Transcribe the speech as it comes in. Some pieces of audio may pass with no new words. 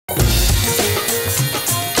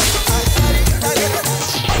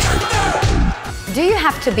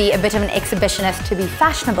have to be a bit of an exhibitionist to be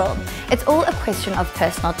fashionable. It's all a question of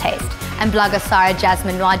personal taste. And blogger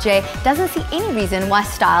Saarahjasmin Nwajei doesn't see any reason why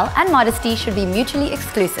style and modesty should be mutually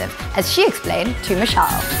exclusive, as she explained to Mishal.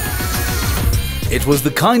 It was the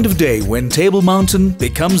kind of day when Table Mountain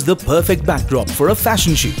becomes the perfect backdrop for a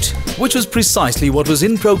fashion shoot, which was precisely what was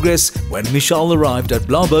in progress when Mishal arrived at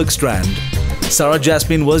Blauberg Strand.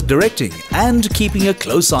 Saarahjasmin was directing and keeping a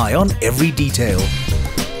close eye on every detail.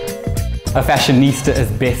 A fashionista is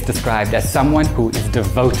best described as someone who is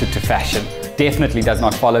devoted to fashion. Definitely does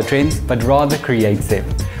not follow trends, but rather creates them.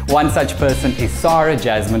 One such person is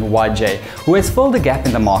Saarahjasmin Nwajei, who has filled a gap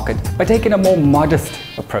in the market by taking a more modest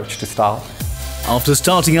approach to style. After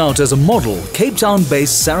starting out as a model, Cape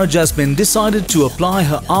Town-based Saarahjasmin decided to apply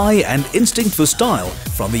her eye and instinct for style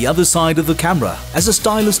from the other side of the camera as a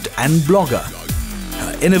stylist and blogger.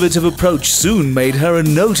 Her innovative approach soon made her a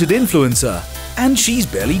noted influencer, and she's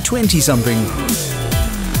barely 20-something.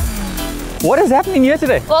 What is happening here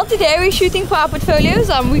today? Well, today we're shooting for our portfolios.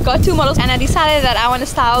 We got 2 models and I decided that I want to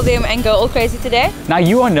style them and go all crazy today. Now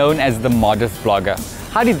you are known as the modest blogger.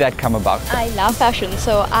 How did that come about? I love fashion,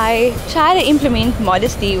 so I try to implement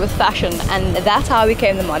modesty with fashion, and that's how I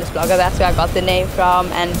became the modest blogger. That's where I got the name from,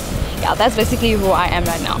 and yeah, that's basically who I am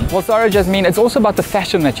right now. Well, Saarahjasmin, it's also about the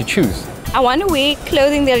fashion that you choose. I want to wear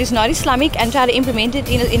clothing that is not Islamic and try to implement it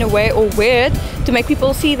in a way, or wear it to make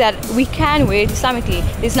people see that we can wear it Islamically.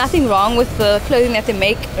 There's nothing wrong with the clothing that they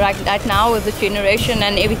make right now with the generation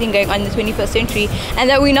and everything going on in the 21st century, and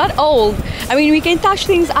that we're not old. I mean, we can touch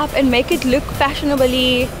things up and make it look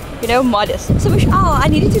fashionably, you know, modest. So Mishal, I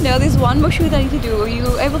needed to know there's one more shoot I need to do. Are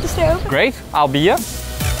you able to stay over? Great, I'll be here.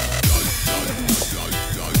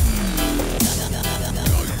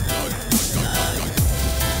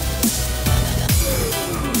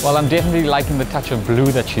 Well, I'm definitely liking the touch of blue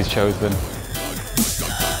that she's chosen.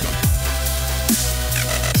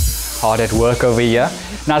 Hard at work over here.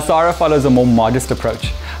 Now Sarah follows a more modest approach.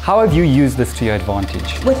 How have you used this to your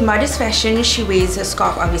advantage? With modest fashion, she wears a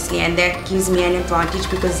scarf obviously, and that gives me an advantage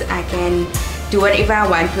because I can do whatever I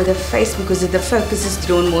want with her face because the focus is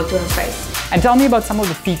drawn more to her face. And tell me about some of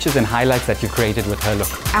the features and highlights that you've created with her look.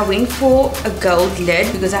 I went for a gold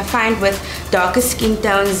lid because I find with darker skin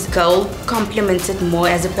tones, gold complements it more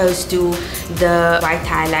as opposed to the white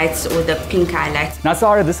highlights or the pink highlights. Now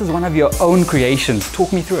Sarah, this is one of your own creations.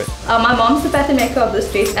 Talk me through it. My mom's the pattern maker of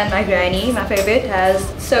this dress, and my granny, my favorite, has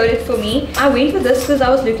sewed it for me. I went for this because I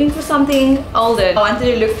was looking for something older. I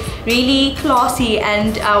wanted to look really classy,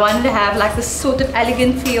 and I wanted to have like this sort of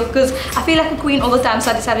elegant feel because I feel like a queen all the time,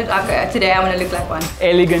 so I decided, okay, today I want to look like one.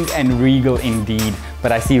 Elegant and regal indeed.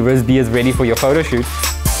 But I see Rizdi is ready for your photo shoot.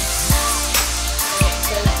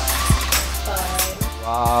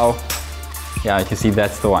 Wow. Yeah, you can see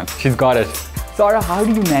that's the one. She's got it. Sarah, how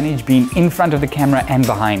do you manage being in front of the camera and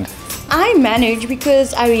behind? I manage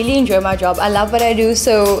because I really enjoy my job. I love what I do,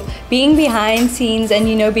 so being behind scenes and,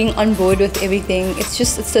 you know, being on board with everything,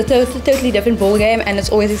 it's a totally different ball game, and it's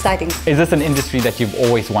always exciting. Is this an industry that you've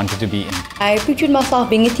always wanted to be in? I pictured myself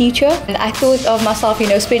being a teacher, and I thought of myself, you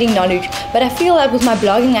know, spreading knowledge. But I feel that with my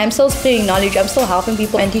blogging, I'm still spreading knowledge. I'm still helping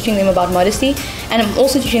people and teaching them about modesty, and I'm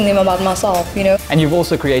also teaching them about myself, you know. And you've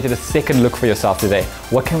also created a second look for yourself today.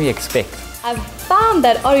 What can we expect? I've found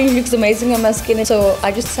that orange looks amazing on my skin, so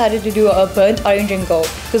I just decided to do a burnt orange and gold,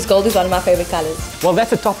 because gold is one of my favorite colors. Well,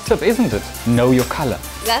 that's a top tip, isn't it? Know your color.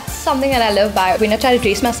 That's something that I live by. When I try to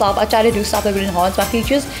dress myself, I try to do stuff that will enhance my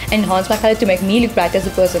features and enhance my color to make me look bright as a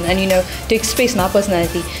person and, you know, to express my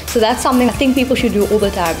personality. So that's something I think people should do all the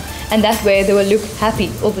time, and that way they will look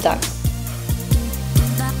happy all the time.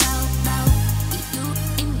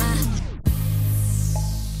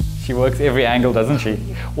 She works every angle, doesn't she?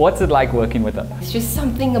 What's it like working with her? It's just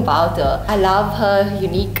something about her. I love her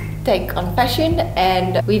unique take on fashion,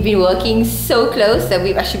 and we've been working so close that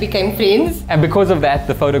we've actually become friends. And because of that,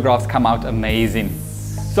 the photographs come out amazing.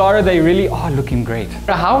 Sarah, they really are looking great.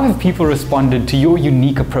 How have people responded to your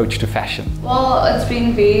unique approach to fashion? Well, it's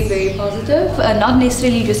been very, very positive. Not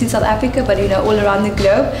necessarily just in South Africa, but, you know, all around the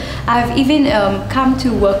globe. I've even come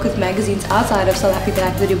to work with magazines outside of South Africa,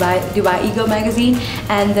 like the Dubai Ego magazine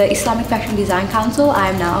and the Islamic Fashion Design Council. I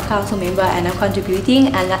am now a council member and I'm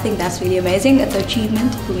contributing, and I think that's really amazing. It's an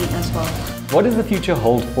achievement for me as well. What does the future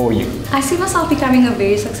hold for you? I see myself becoming a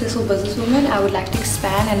very successful businesswoman. I would like to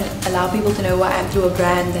expand and allow people to know who I am through a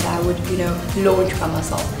brand that I would, you know, launch by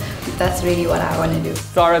myself. That's really what I want to do.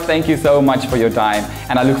 Sarah, thank you so much for your time,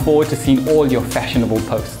 and I look forward to seeing all your fashionable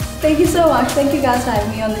posts. Thank you so much. Thank you guys for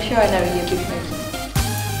having me on the show, and I really appreciate it.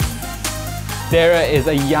 Sarah is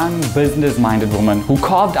a young business-minded woman who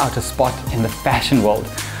carved out a spot in the fashion world.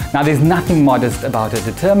 Now, there's nothing modest about her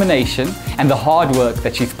determination and the hard work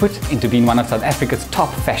that she's put into being one of South Africa's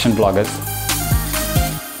top fashion bloggers.